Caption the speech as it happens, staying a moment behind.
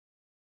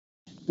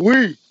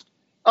We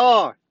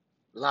are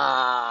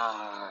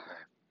live.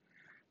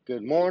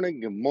 Good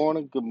morning, good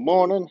morning, good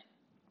morning.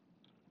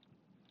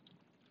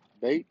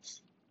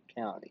 Bates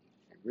County,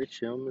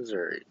 Rich Hill,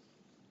 Missouri.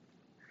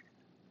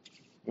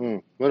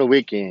 What a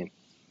weekend.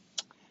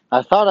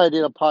 I thought I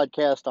did a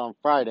podcast on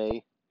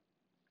Friday.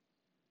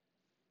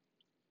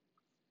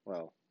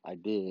 Well, I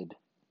did.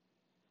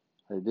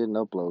 I didn't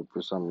upload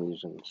for some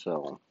reason,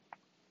 so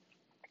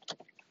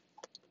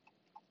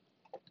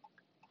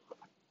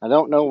I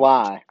don't know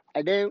why.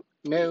 I don't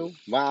know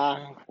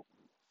why.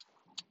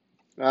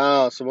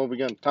 So what are we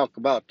going to talk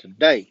about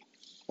today?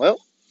 Well,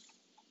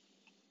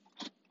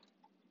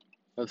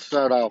 let's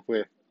start off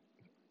with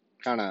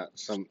kind of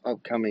some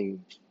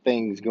upcoming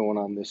things going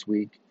on this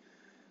week.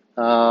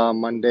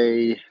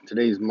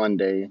 Today's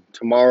Monday.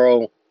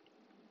 Tomorrow,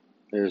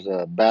 there's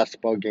a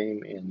basketball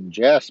game in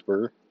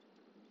Jasper.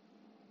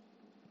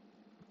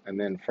 And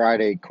then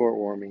Friday, court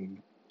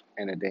warming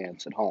and a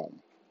dance at home.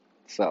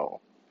 So,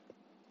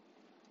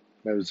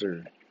 those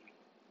are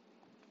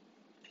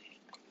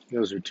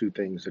two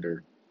things that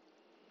are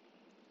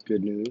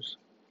good news.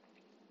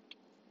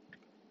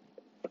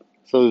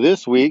 So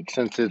this week,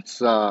 since it's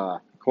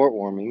court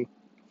warming,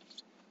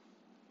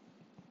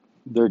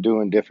 they're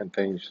doing different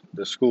things.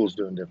 The school's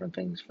doing different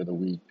things for the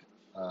week.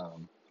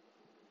 And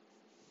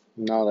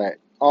all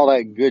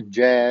that good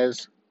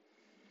jazz.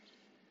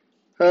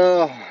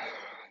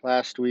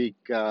 Last week,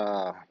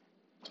 I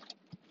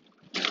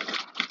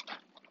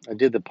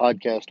did the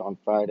podcast on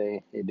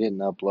Friday. It didn't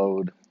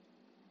upload.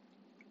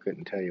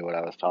 Couldn't tell you what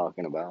I was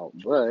talking about,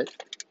 but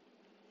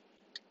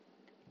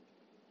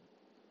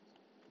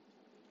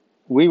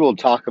we will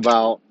talk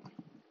about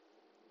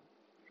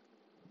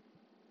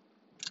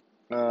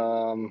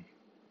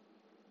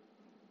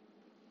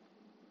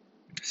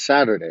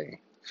Saturday.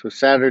 So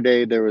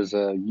Saturday there was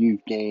a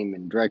youth game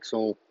in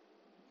Drexel.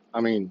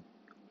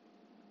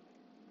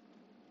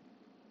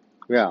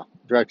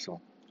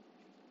 Drexel,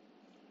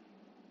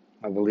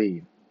 I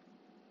believe.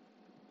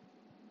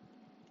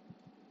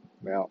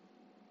 Well,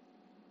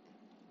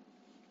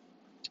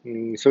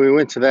 so we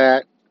went to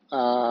that,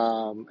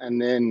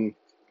 and then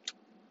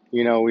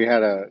we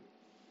had a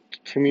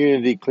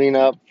community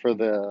cleanup for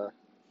the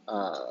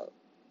uh,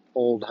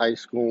 old high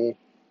school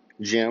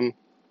gym,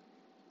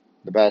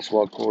 the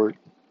basketball court,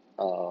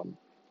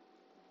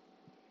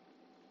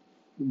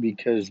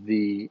 because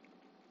the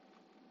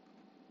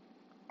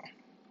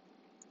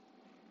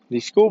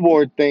school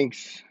board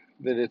thinks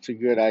that it's a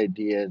good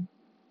idea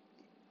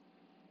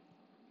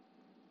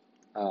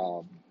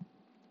um,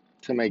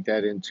 to make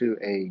that into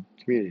a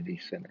community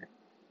center.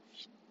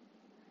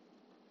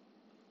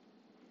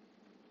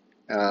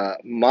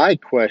 My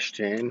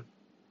question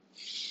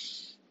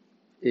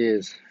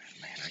is,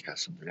 man, I got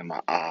something in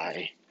my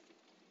eye.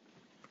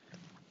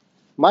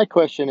 My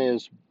question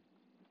is,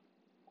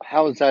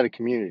 how is that a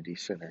community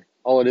center?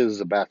 All it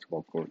is a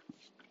basketball court.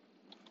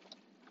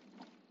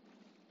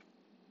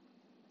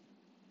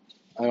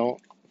 I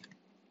don't,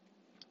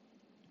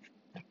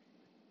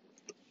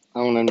 I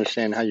don't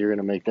understand how you're going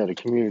to make that a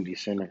community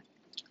center.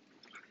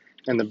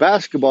 And the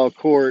basketball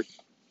court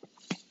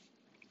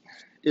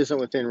isn't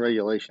within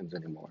regulations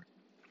anymore.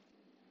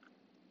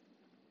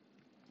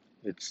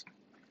 It's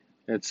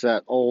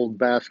that old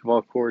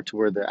basketball court to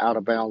where the out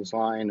of bounds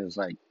line is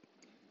like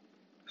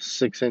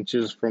 6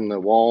 inches from the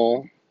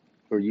wall,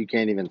 where you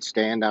can't even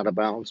stand out of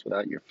bounds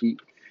without your feet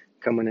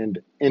coming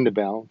into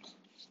bounds.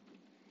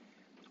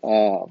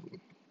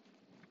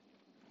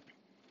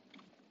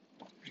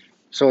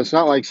 So it's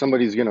not like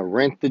somebody's going to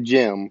rent the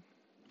gym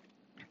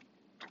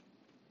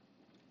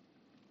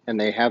and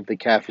they have the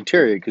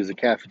cafeteria because the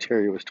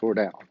cafeteria was tore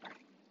down.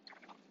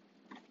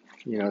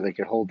 They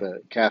could hold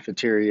the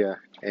cafeteria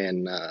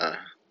and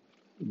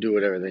do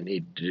whatever they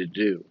need to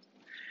do.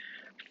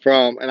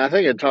 And I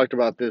think I talked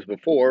about this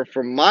before,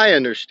 from my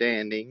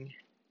understanding,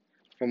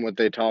 from what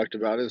they talked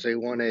about, is they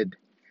wanted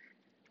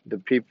the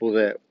people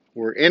that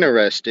were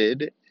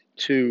interested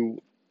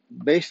to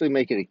basically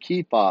make it a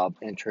key fob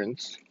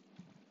entrance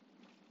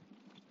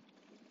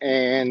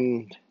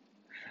and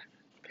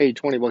pay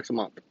 $20 a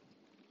month.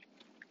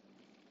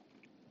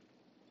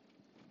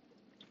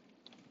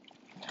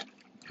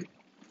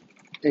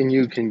 And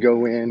you can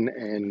go in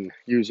and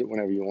use it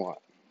whenever you want.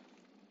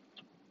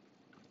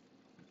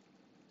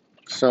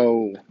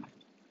 So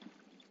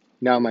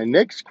now my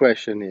next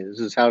question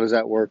is how does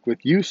that work with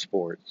youth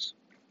sports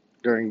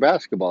during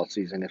basketball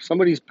season? If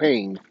somebody's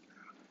paying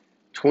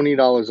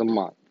 $20 a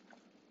month,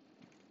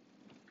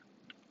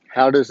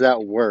 how does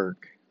that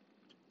work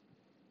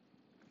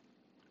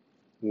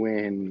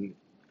when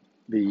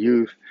the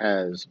youth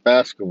has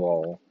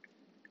basketball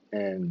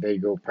and they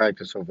go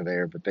practice over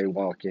there, but they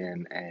walk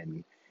in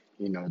and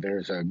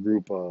there's a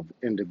group of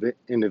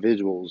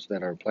individuals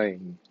that are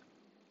playing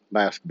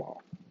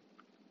basketball?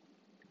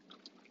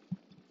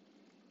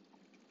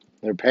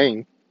 They're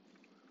paying.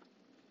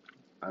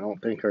 I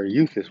don't think our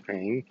youth is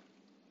paying.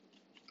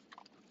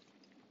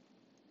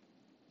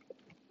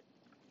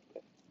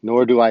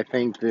 Nor do I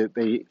think that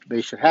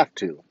they should have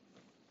to.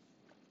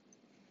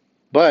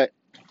 But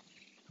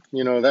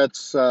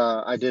that's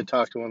I did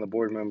talk to one of the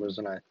board members,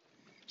 and I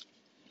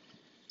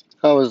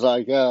was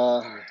like,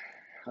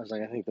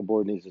 I think the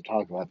board needs to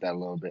talk about that a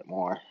little bit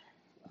more.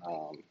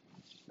 Um,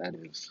 that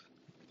is,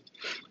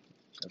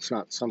 it's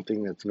not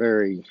something that's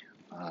very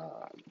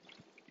uh,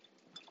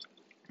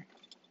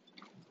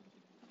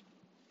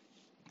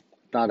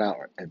 thought out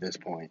at this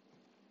point.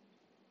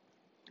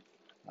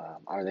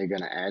 Are they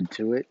going to add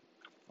to it?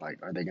 Like,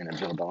 are they going to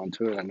build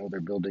onto it? I know they're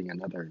building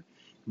another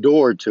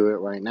door to it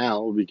right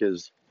now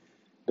because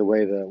the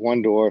way the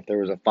one door, if there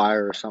was a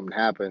fire or something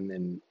happened,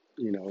 then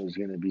it was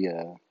going to be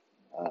a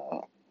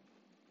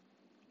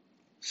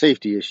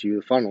safety issue,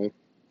 the funnel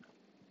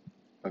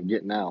of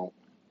getting out.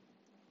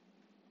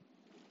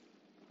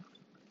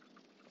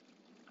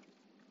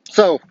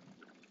 So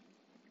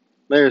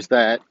there's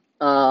that.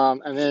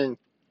 And then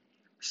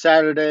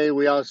Saturday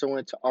we also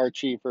went to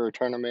Archie for a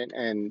tournament,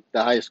 and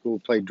the high school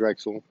played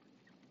Drexel,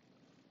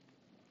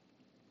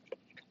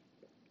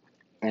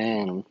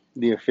 and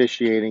the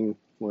officiating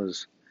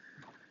was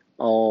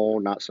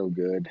not so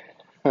good.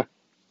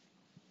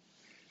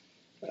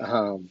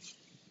 Um,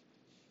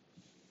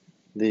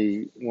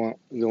 the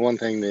one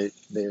thing that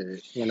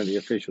one of the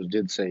officials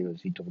did say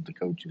was he told the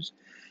coaches,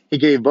 he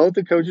gave both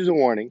the coaches a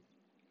warning,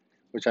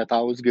 which I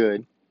thought was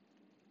good,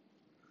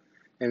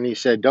 and he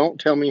said, "Don't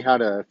tell me how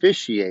to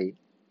officiate,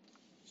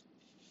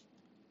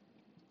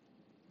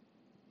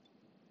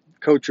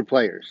 coach your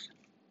players."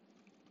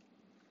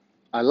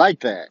 I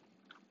like that.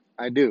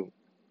 I do.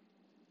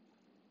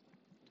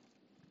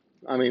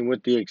 I mean,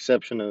 with the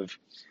exception of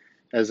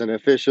as an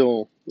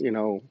official,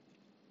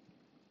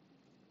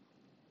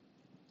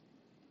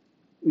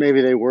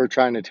 maybe they were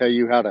trying to tell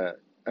you how to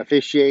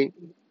officiate,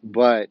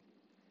 but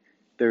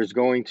there's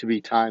going to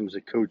be times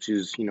that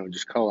coaches,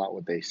 just call out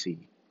what they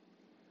see.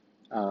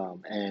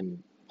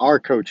 And our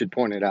coach had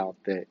pointed out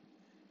that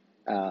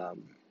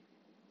um,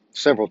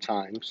 several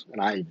times,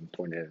 and I even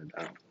pointed it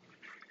out,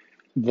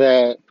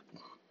 that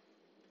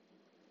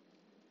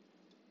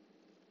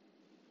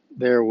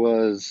there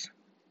was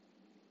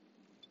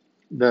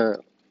the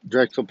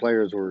Drexel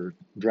players were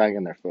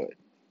dragging their foot.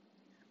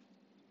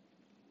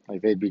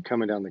 Like they'd be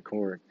coming down the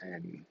court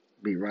and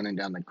be running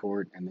down the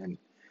court, and then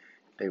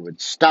they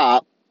would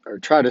stop or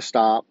try to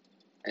stop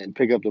and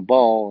pick up the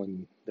ball,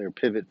 and their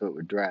pivot foot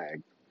would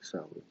drag.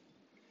 So,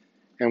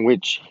 in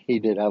which he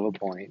did have a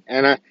point,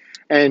 and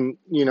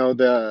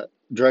the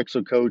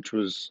Drexel coach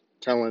was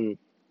telling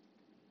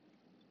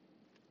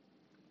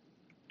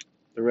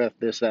the ref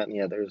this, that, and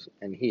the others,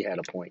 and he had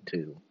a point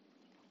too.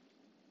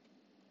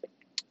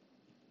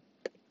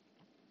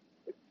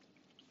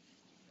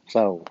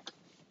 So,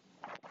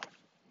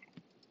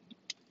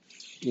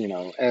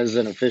 as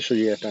an official,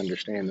 you have to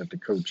understand that the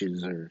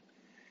coaches are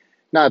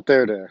not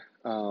there to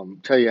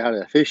tell you how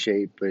to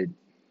officiate, but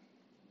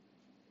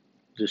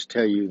just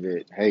tell you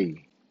that,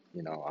 hey,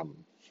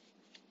 I'm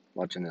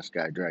watching this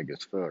guy drag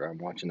his foot, or I'm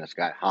watching this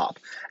guy hop.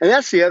 And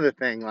that's the other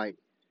thing, like,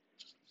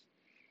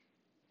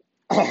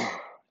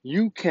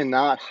 you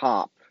cannot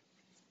hop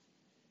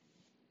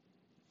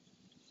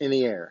in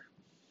the air.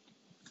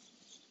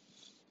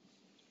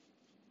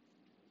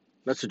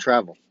 That's a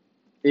travel.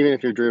 Even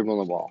if you're dribbling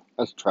the ball,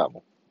 that's a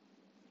travel.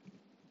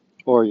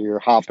 Or you're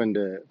hopping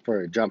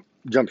for a jump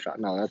shot.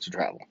 No, that's a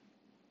travel.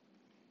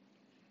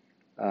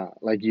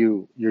 Like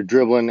you're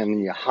dribbling and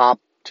then you hop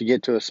to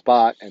get to a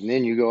spot and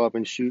then you go up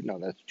and shoot. No,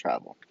 that's a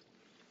travel.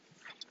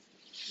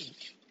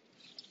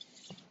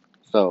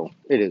 So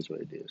it is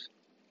what it is.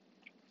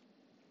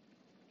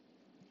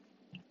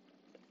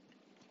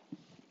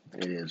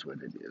 It is what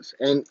it is.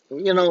 And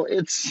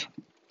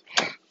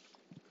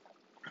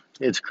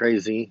it's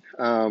crazy.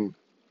 One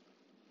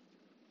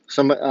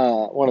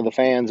of the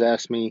fans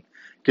asked me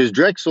because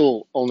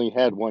Drexel only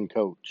had one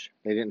coach;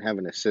 they didn't have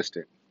an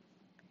assistant,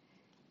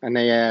 and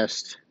they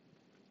asked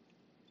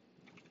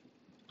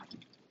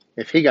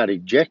if he got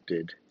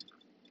ejected,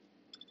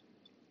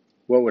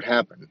 what would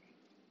happen.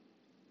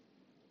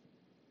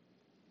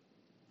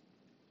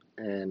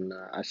 And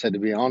I said, to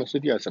be honest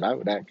with you, I said I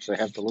would actually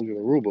have to look at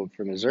the rule book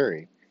for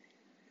Missouri.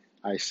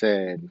 I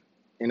said,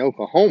 in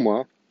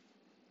Oklahoma,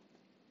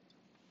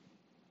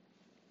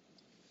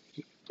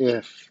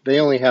 if they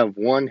only have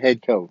one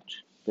head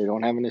coach, they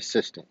don't have an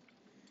assistant,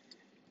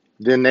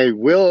 then they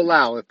will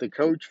allow, if the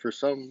coach for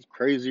some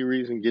crazy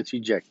reason gets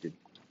ejected,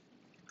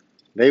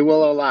 they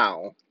will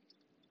allow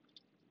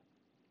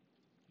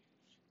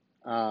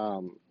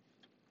um,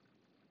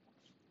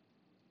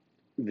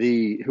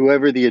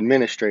 whoever the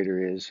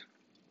administrator is,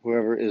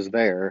 whoever is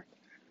there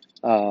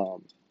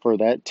for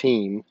that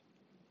team,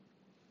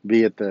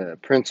 be it the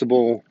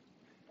principal,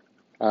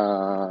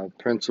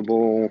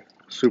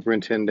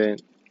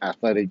 superintendent,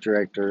 athletic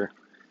director,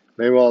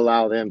 they will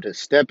allow them to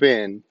step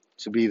in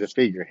to be the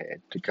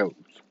figurehead to coach.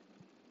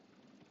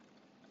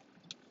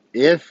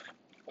 If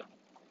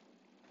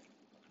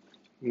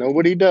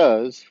nobody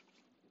does,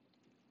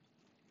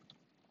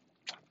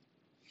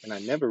 and I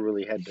never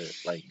really had to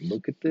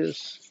look at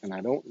this, and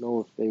I don't know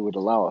if they would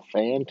allow a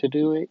fan to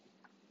do it.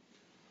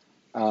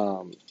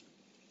 Um,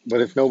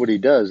 but if nobody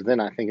does, then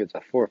I think it's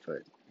a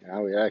forfeit. I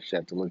would actually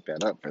have to look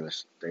that up for the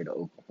state of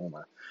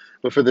Oklahoma.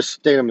 But for the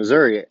state of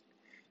Missouri,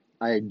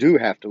 I do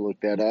have to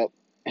look that up.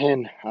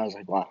 And I was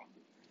like, wow.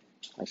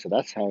 I said,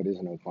 that's how it is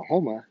in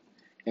Oklahoma.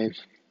 And,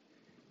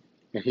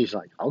 and he's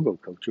like, I'll go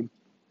coach him.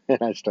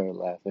 And I started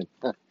laughing.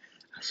 I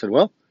said,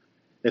 well,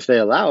 if they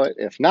allow it.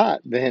 If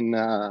not, then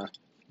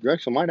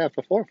Drexel might have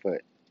to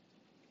forfeit.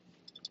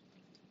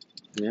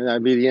 Yeah,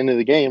 that'd be the end of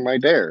the game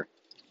right there.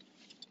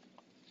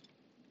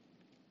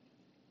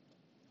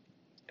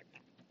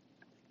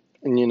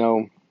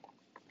 And,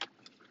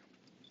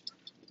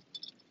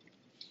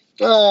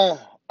 uh,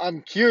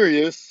 I'm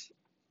curious,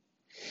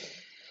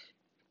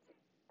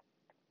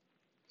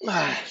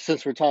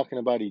 since we're talking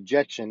about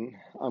ejection,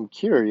 I'm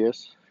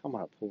curious. I'm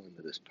going to pull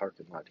into this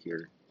parking lot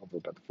here over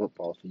by the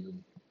football field.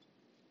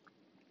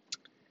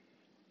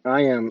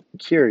 I am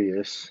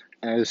curious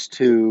as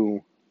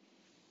to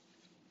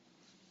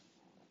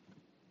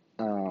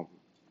um,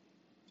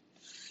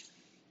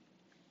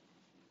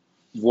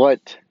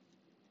 what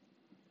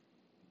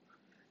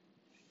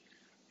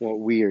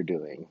we are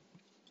doing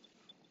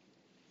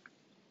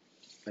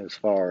as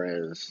far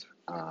as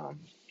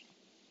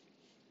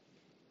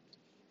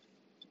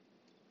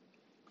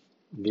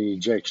the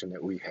ejection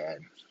that we had.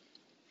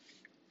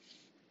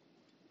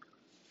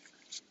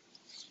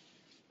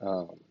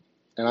 Um,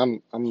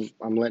 and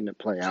I'm letting it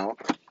play out.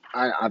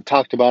 I've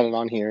talked about it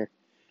on here,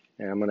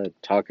 and I'm going to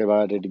talk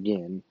about it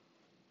again.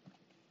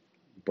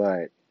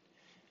 But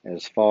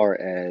as far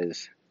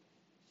as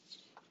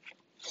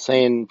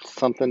saying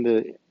something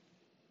to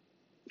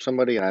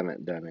somebody, I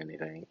haven't done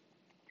anything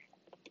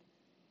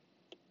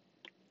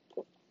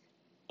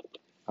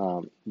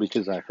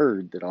because I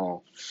heard that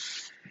all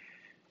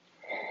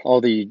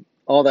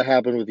that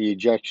happened with the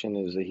ejection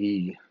is that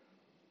he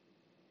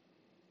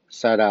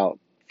sat out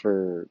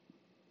for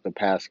the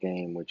past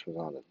game, which was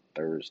on a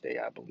Thursday,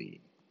 I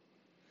believe,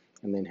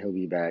 and then he'll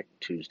be back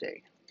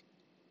Tuesday.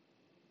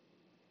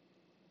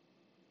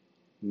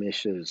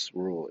 Mish's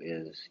rule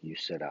is you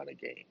sit out a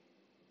game.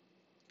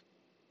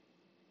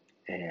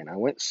 And I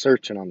went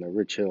searching on the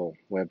Rich Hill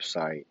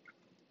website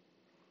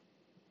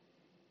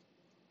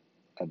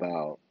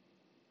about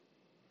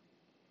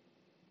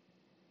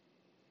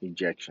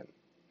ejection.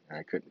 And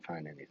I couldn't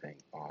find anything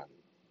on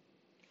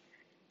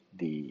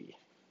the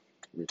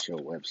Rich Hill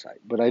website.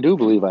 But I do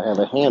believe I have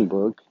a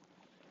handbook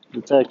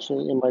that's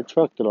actually in my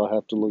truck that I'll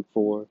have to look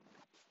for.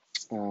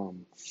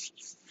 Um,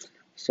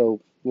 so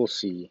we'll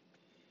see.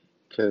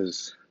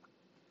 Because,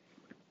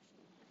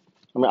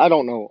 I mean, I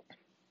don't know.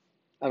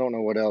 I don't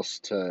know what else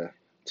to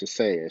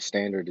say. A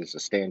standard is a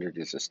standard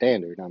is a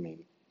standard. I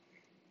mean,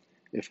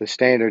 if the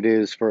standard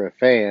is for a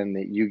fan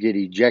that you get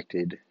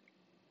ejected,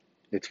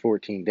 it's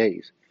 14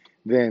 days.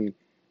 Then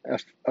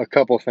a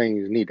couple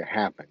things need to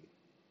happen.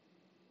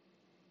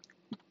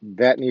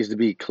 That needs to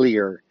be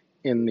clear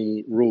in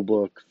the rule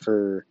book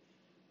for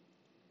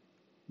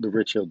the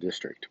Rich Hill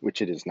District,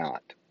 which it is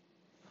not.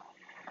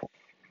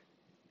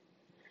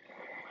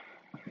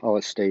 All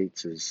it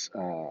states is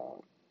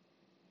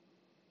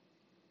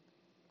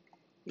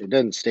it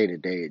doesn't state a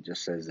day. It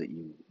just says that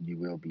you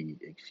will be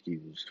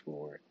excused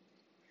from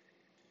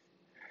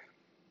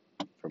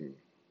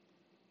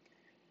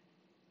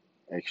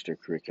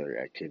extracurricular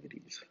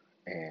activities,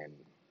 and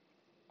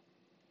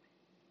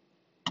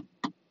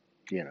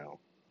you know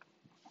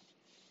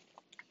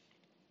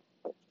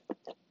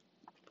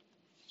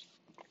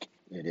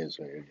it is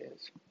what it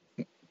is.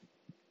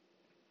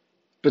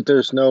 But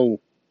there's no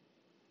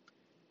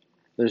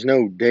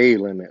day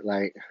limit.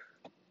 Like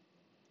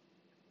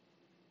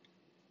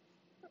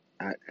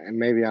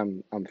maybe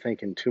I'm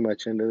thinking too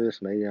much into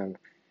this. Maybe I'm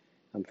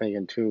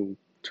thinking too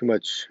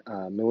much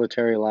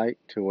military like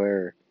to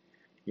where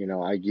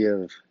I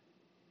give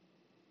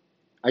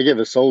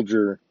a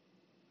soldier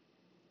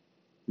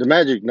the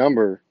magic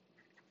number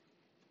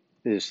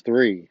is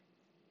 3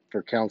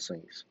 for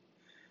counselings.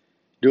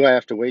 Do I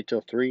have to wait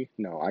till 3?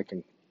 No, I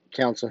can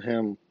counsel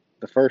him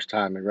the first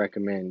time and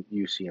recommend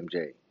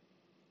UCMJ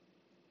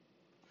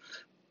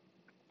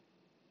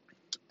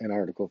in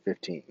Article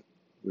 15,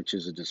 which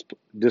is a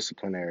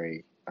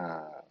disciplinary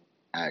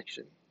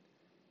action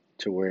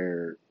to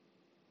where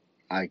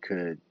I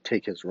could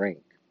take his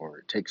rank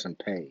or take some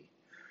pay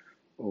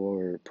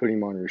or put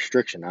him on a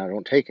restriction. I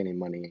don't take any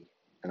money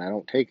and I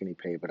don't take any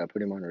pay, but I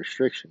put him on a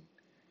restriction,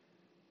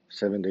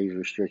 7 days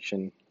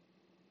restriction,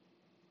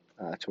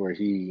 to where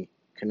he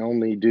can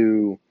only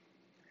do,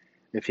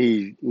 if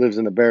he lives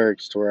in the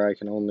barracks, to where I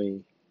can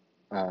only,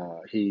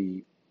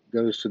 he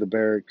goes to the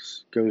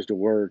barracks, goes to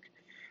work,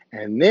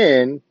 and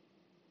then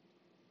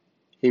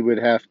he would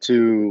have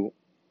to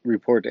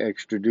report to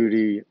extra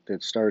duty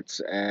that starts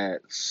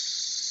at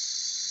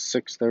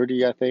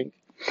 6:30, I think,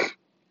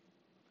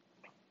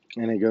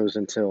 and it goes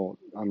until,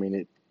 I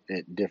mean,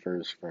 it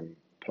differs from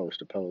post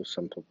to post.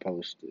 Some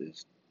post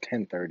is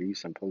 10:30,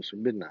 some posts are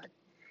midnight,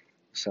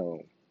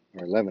 so,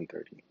 or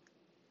 11:30.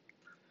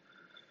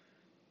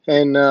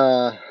 And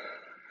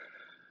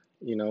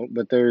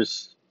but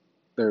there's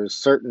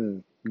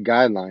certain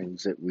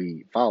guidelines that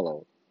we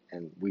follow,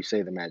 and we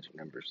say the magic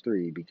number is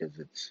 3 because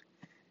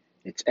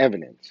it's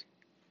evidence.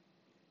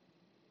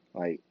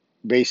 Like,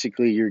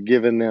 basically, you're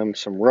giving them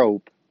some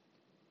rope.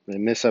 They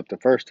mess up the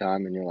first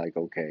time, and you're like,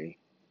 okay,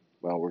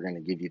 well, we're going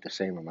to give you the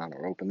same amount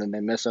of rope. And then they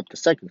mess up the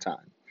second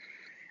time.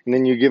 And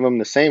then you give them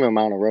the same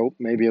amount of rope,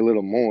 maybe a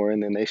little more,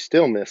 and then they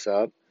still mess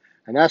up.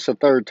 And that's the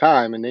third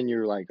time. And then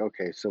you're like,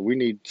 okay, so we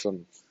need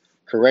some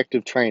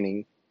corrective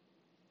training.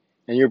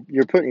 And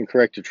you're putting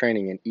corrective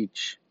training in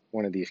each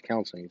one of these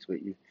counselings, but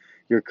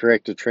your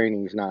corrective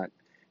training is not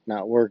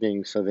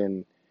working. So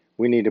then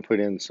we need to put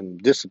in some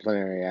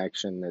disciplinary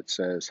action that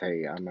says,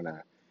 hey, I'm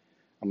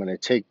gonna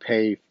take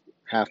pay,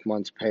 half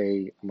month's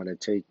pay. I'm gonna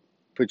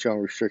put you on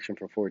restriction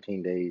for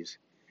 14 days,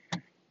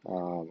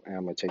 and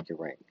I'm gonna take your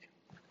rank.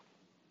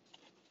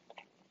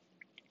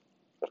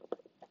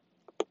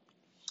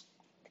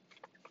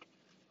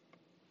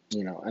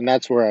 And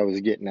that's where I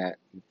was getting at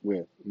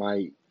with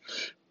my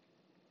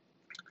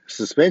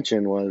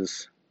suspension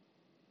was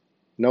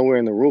nowhere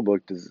in the rule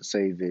book does it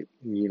say that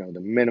the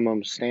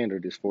minimum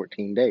standard is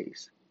 14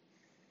 days.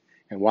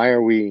 And why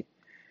are we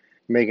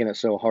making it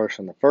so harsh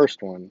on the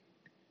first one?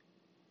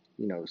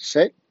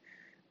 Set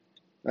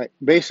like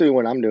basically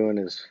what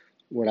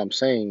I'm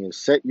saying is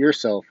set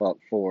yourself up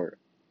for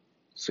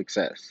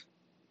success.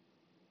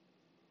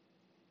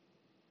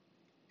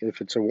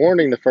 If it's a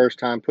warning the first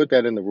time, put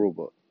that in the rule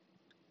book.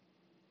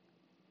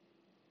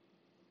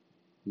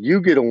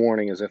 You get a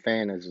warning as a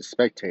fan, as a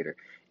spectator.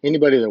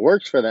 Anybody that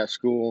works for that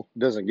school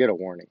doesn't get a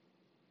warning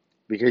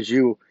because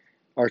you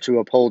are to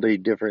uphold a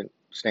different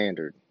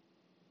standard.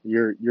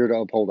 You're to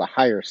uphold a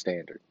higher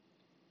standard.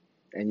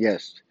 And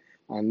yes,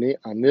 on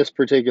this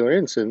particular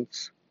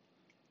instance,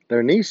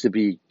 there needs to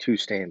be two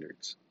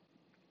standards.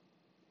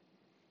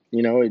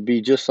 It'd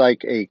be just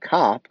like a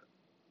cop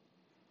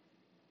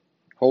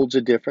holds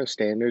a different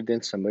standard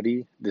than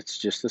somebody that's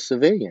just a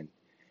civilian.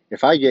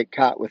 If I get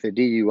caught with a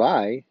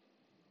DUI,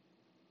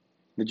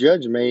 the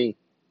judge may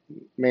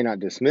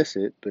not dismiss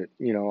it, but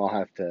I'll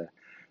have to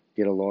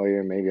get a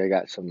lawyer. Maybe I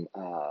got some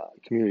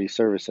community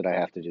service that I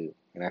have to do,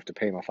 and I have to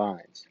pay my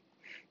fines.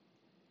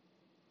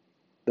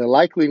 The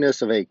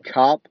likeliness of a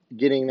cop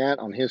getting that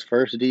on his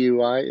first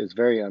DUI is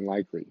very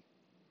unlikely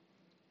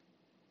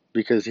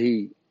because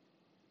he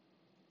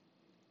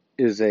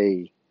is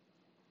a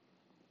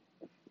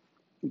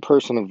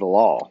person of the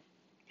law.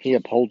 He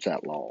upholds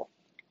that law.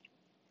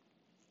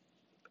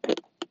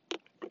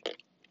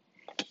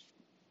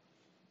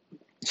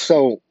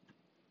 So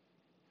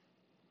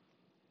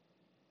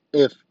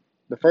if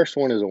the first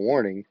one is a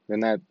warning, then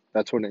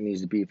that's what it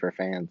needs to be for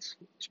fans,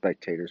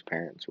 spectators,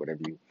 parents,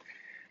 whatever you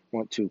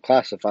want to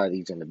classify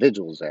these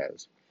individuals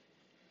as.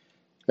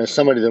 As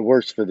somebody that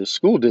works for the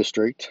school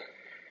district,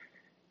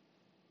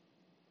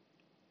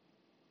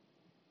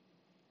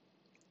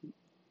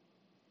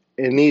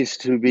 it needs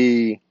to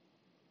be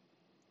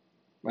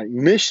like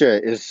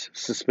Misha is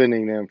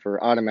suspending them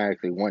for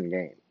automatically one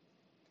game.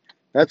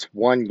 That's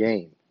one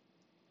game.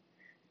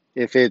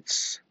 If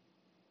it's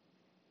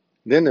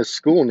then the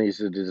school needs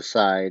to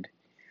decide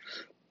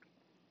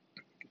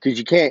because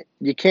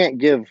you can't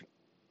give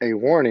a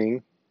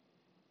warning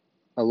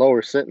a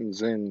lower sentence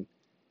than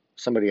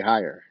somebody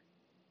higher.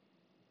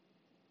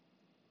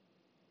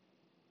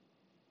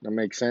 That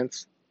makes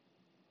sense.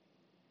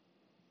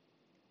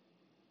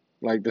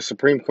 Like the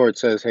Supreme Court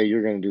says, hey,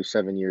 you're going to do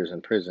 7 years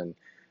in prison,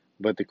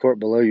 but the court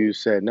below you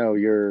said, no,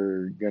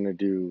 you're going to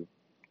do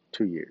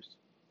 2 years.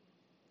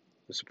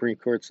 The Supreme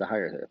Court's the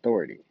higher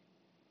authority.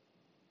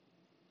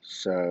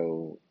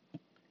 So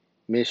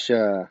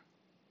Misha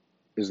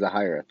is the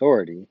higher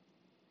authority.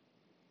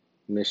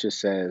 Misha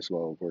says,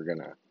 well,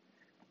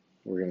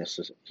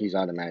 he's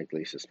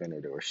automatically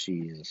suspended, or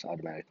she's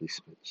automatically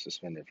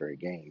suspended for a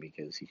game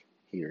because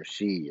he or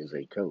she is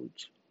a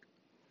coach.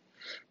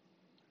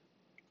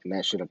 And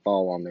that should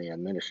fall on the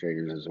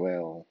administrators as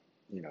well,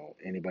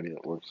 anybody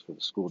that works for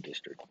the school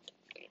district.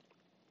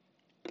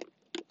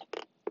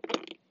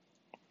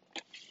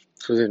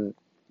 So then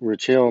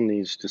Rachael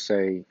needs to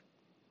say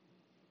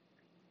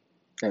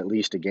at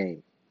least a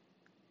game.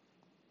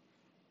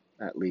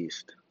 At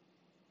least.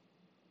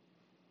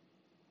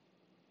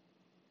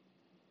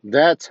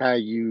 That's how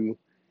you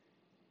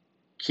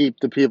keep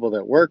the people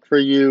that work for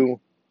you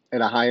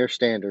at a higher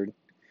standard.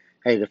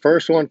 Hey, the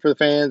first one for the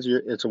fans,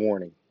 it's a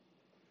warning.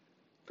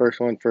 First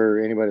one for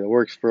anybody that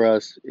works for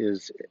us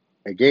is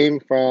a game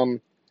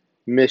from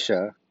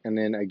Misha, and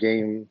then a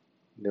game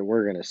that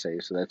we're going to say.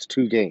 So that's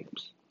 2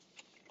 games.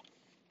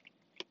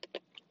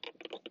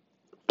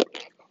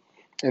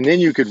 And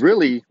then you could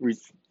really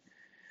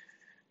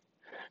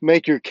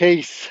make your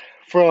case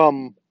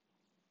from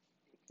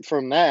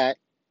that.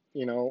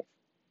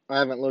 I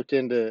haven't looked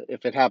into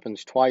if it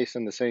happens twice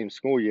in the same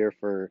school year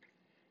for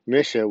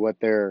Misha,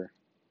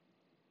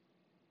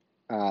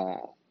 uh,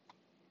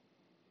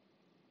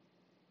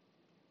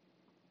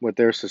 what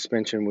their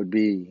suspension would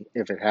be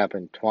if it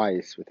happened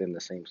twice within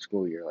the same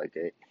school year. Like,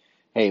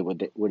 hey,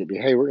 would it be,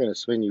 hey, we're going to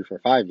suspend you for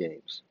 5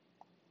 games?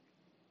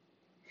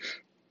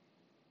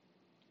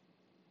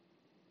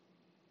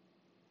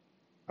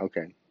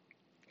 Okay,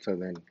 so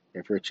then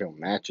if Richfield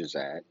matches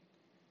that,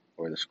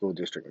 or the school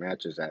district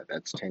matches that,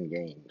 that's 10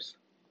 games.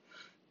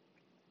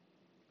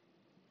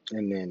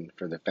 And then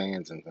for the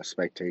fans and the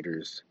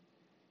spectators,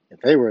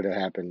 if they were to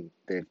happen,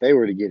 if they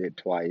were to get it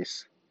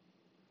twice,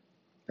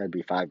 that'd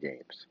be 5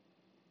 games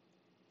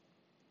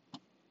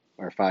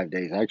or 5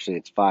 days. Actually,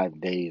 it's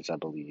 5 days, I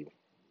believe.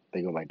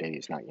 They go by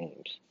days, not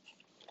games.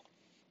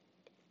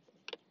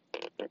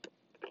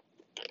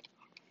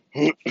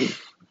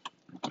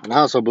 And I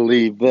also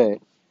believe that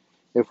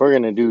if we're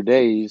going to do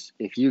days,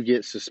 if you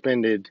get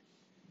suspended,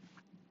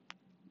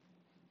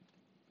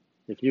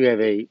 if you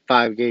have a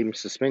 5 game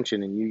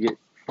suspension and you get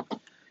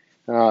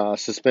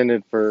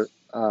suspended for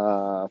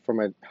from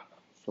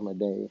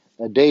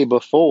a day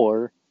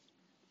before,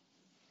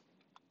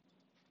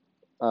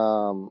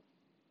 um,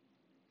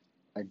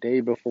 a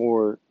day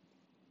before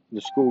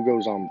the school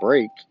goes on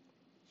break,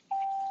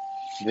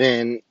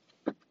 then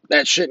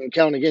that shouldn't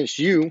count against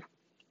you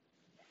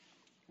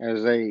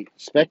as a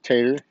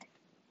spectator.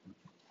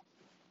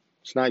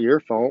 It's not your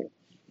fault.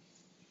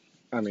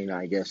 I mean,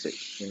 I guess it,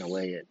 in a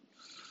way,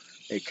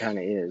 it kind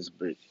of is,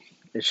 but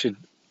it should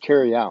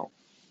carry out.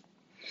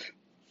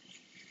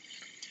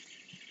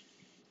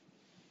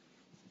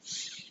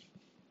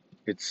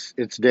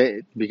 It's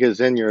day because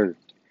then you're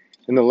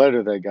in the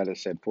letter they got it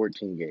said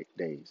 14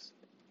 days.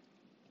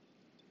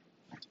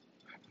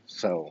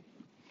 So,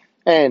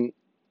 and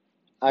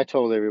I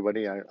told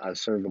everybody I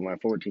served my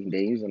 14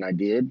 days, and I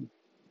did.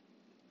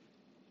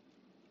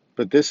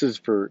 But this is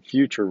for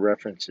future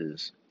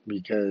references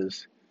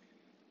because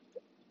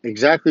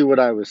exactly what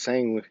I was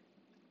saying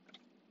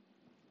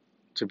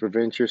to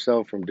prevent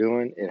yourself from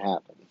doing, it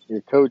happened.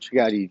 Your coach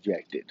got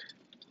ejected.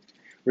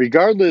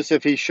 Regardless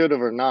if he should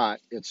have or not,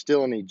 it's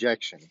still an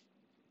ejection.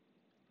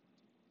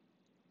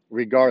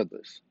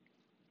 Regardless.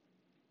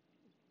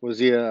 Was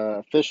the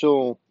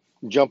official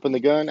jumping the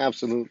gun?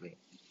 Absolutely.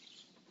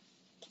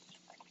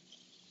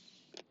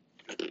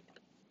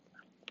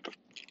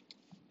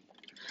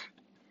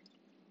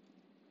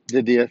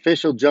 Did the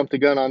official jump the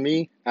gun on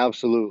me?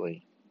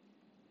 Absolutely.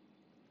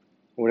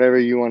 Whatever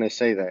you want to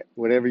say that.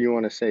 Whatever you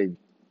want to say,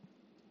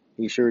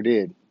 he sure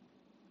did.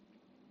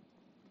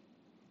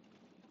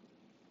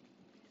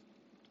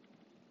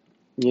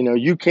 You know,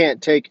 you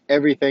can't take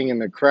everything in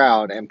the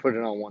crowd and put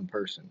it on one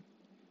person.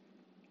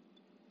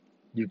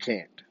 You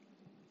can't.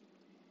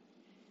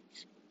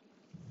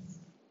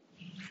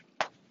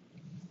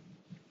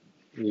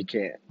 You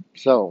can't.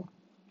 So,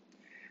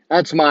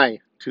 that's my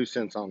 2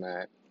 cents on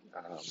that.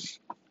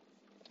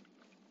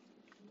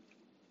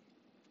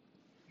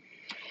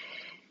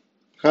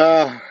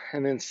 Um,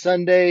 and then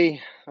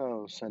Sunday,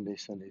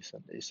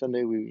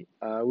 Sunday. We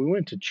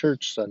went to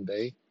church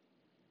Sunday,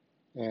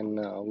 and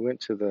we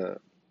went to the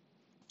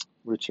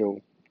Rich Hill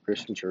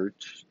Christian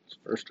Church. It's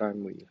the first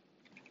time we've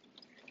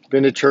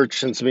been to church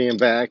since being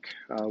back.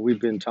 We've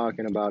been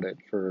talking about it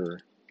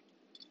for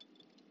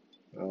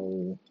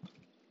oh,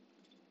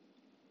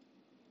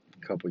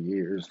 a couple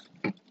years,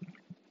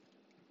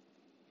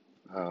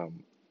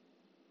 um,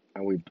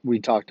 and we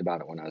talked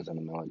about it when I was in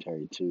the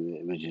military too.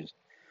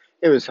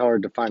 It was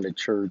hard to find a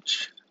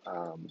church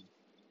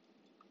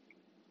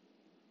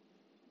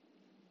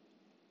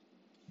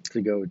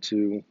to go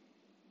to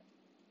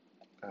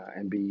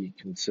and be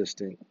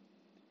consistent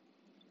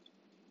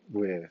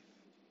with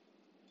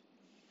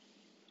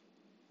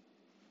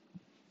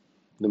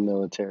the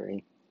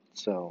military.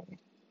 So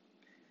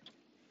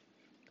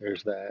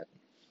there's that.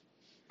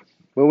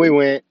 When we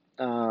went,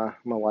 my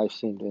wife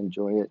seemed to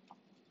enjoy it.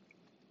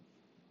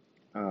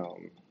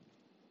 Um,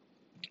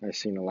 I've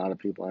seen a lot of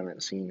people I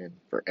haven't seen in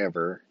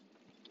forever.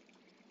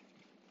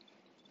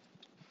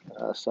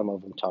 Some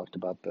of them talked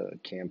about the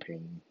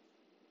campaign,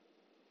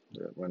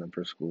 the running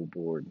for school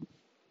board.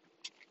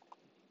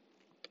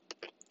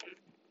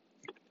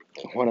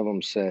 One of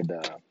them said,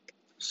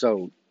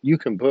 "So you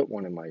can put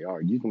one in my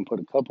yard. You can put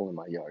a couple in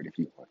my yard if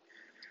you want."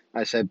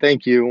 I said,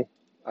 "Thank you.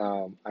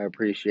 I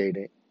appreciate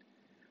it."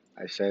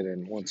 I said,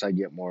 "And once I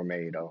get more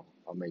made, I'll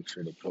make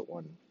sure to put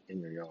one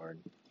in your yard."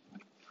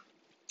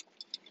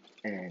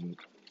 And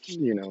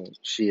you know,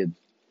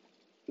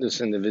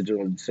 this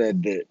individual had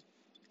said that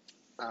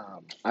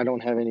I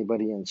don't have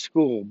anybody in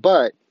school,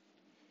 but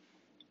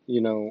you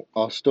know,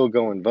 I'll still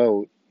go and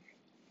vote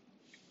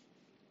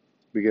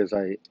because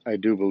I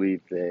do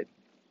believe that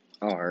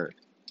our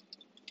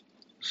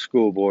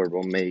school board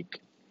will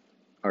make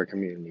our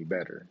community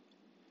better.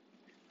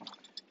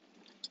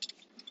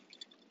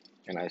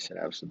 And I said,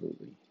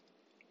 absolutely.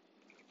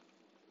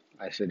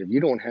 I said, if you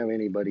don't have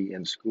anybody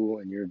in school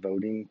and you're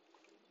voting,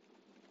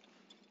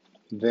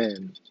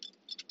 then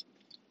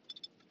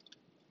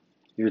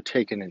you're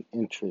taking an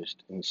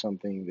interest in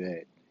something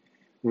that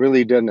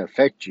really doesn't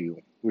affect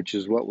you, which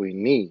is what we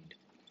need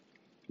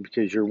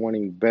because you're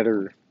wanting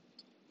better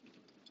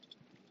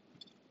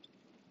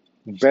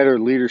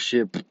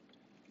leadership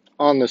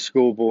on the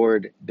school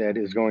board that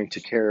is going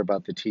to care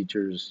about the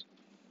teachers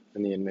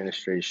and the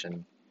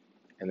administration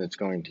and that's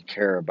going to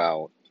care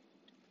about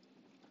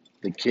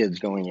the kids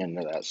going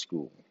into that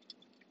school.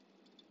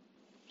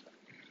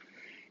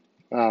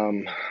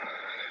 Um,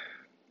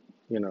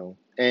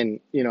 I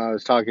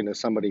was talking to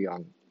somebody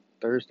on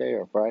Thursday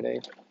or Friday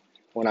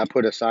when I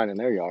put a sign in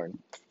their yard.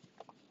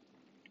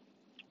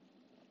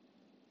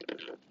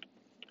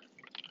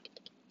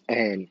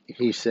 And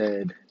he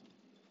said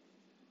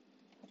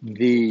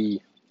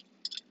the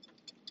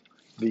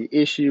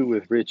issue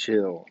with Rich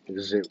Hill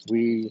is that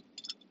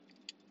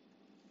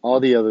all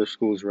the other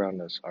schools around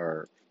us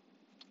are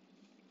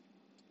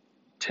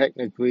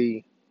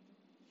technically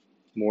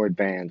more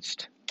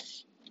advanced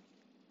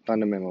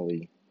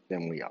fundamentally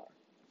than we are.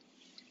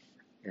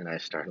 And I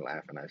started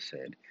laughing. I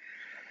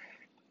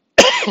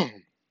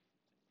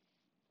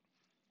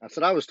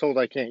said, I was told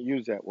I can't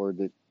use that word,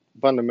 that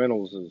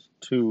fundamentals is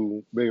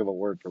too big of a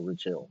word for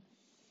Rich Hill.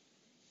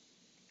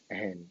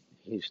 And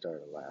he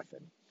started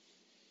laughing.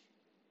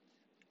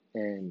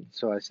 And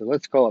so I said,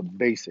 let's call it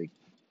basic.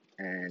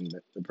 And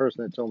the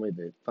person that told me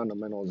that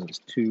fundamentals is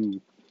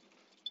too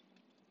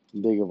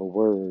big of a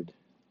word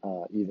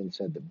even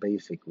said that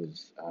basic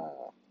was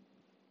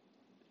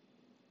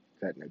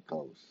cutting it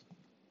close.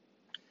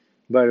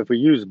 But if we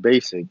use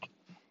basic,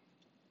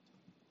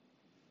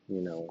 you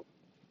know,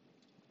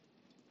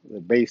 the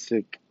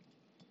basic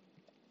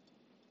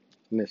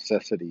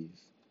necessities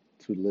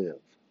to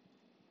live.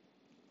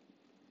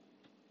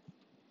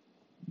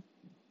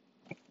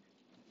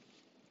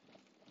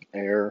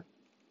 Air,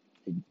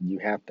 you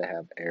have to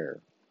have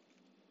air,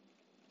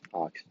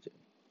 oxygen,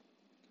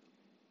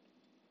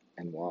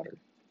 and water,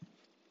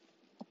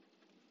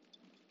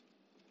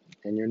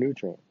 and your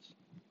nutrients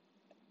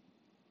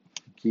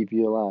to keep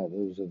you alive.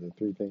 Those are the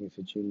three things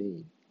that you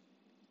need,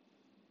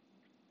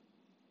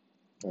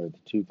 or the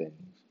two things.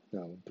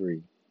 No,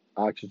 three: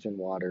 oxygen,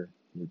 water,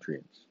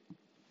 nutrients.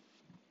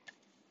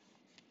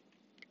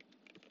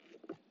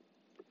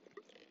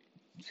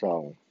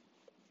 So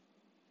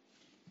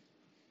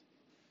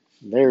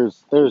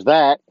there's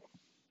that,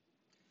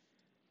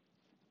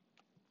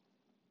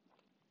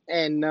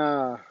 and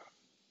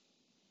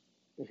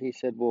he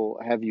said, "Well,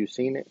 have you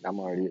seen it?" I'm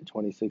already at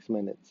 26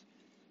 minutes.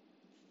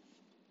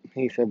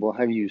 He said, "Well,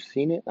 have you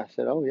seen it?" I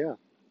said, "Oh yeah."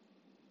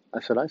 I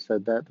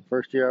said that the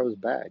first year I was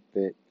back,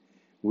 that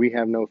we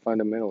have no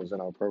fundamentals in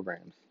our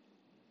programs.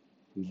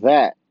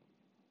 That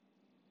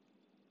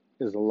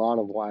is a lot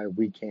of why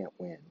we can't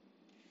win.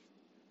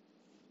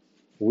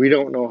 We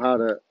don't know how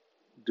to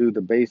do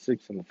the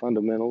basics and the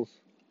fundamentals.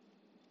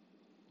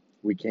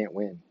 We can't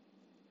win.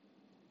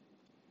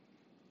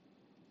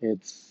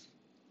 It's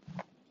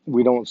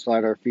we don't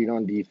slide our feet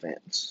on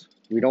defense.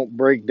 We don't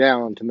break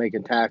down to make a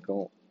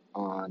tackle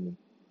on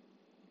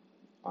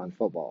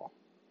football.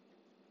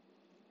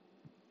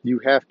 You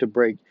have to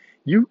break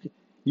you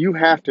you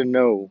have to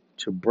know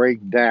to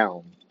break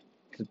down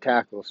to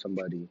tackle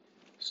somebody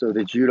so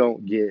that you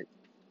don't get,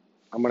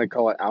 I'm going to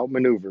call it,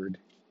 outmaneuvered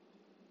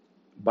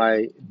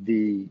by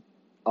the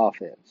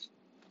offense.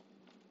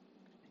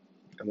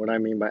 And what I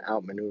mean by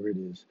outmaneuvered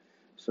is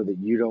so that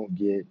you don't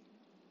get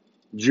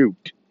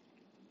juked.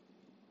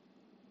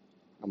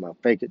 I'm going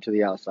to fake it to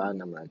the outside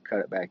and I'm going to cut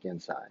it back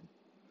inside.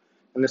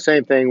 And the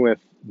same thing with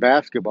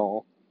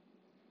basketball.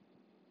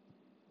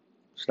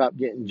 Stop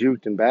getting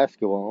juked in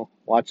basketball.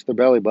 Watch the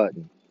belly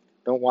button.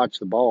 Don't watch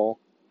the ball.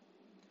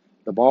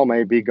 The ball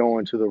may be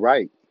going to the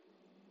right.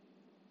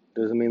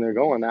 Doesn't mean they're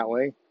going that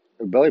way.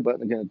 Their belly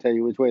button is going to tell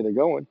you which way they're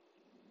going.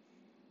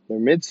 Their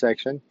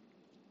midsection.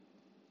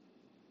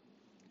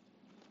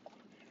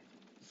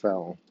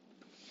 So,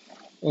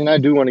 and I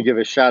do want to give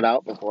a shout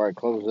out before I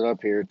close it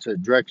up here to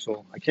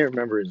Drexel. I can't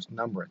remember his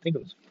number. I think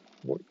it was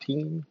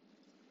 14.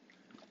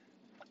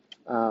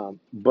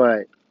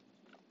 But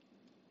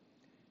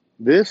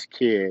this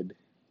kid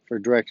for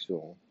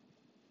Drexel,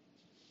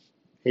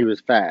 he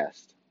was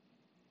fast.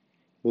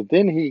 But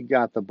then he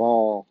got the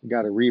ball,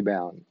 got a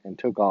rebound, and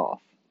took off.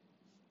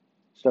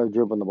 Started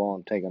dribbling the ball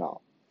and taking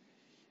off.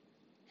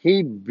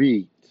 He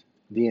beat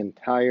the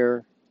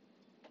entire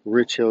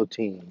Rich Hill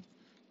team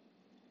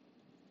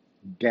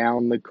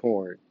down the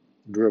court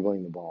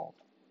dribbling the ball.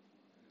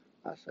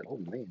 I said, "Oh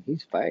man,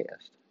 he's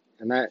fast,"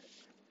 and that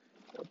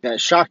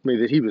shocked me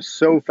that he was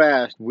so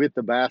fast with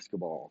the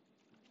basketball.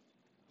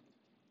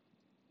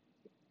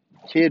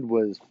 Kid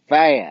was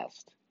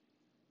fast.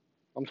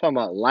 I'm talking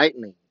about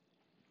lightning.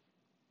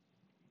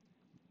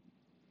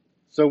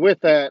 So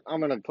with that, I'm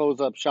gonna close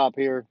up shop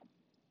here.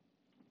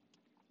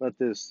 Let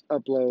this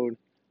upload.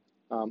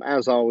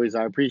 As always,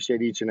 I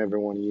appreciate each and every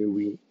one of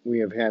you. We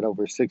have had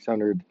over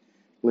 600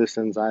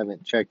 listens. I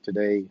haven't checked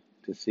today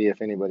to see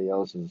if anybody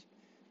else has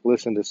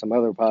listened to some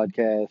other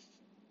podcasts,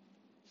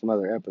 some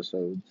other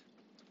episodes.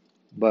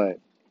 But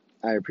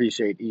I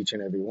appreciate each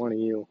and every one of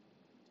you,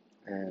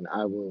 and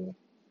I will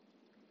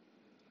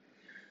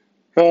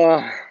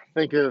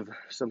think of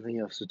something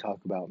else to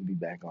talk about and be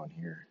back on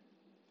here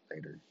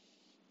later.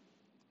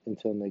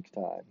 Until next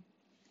time,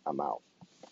 I'm out.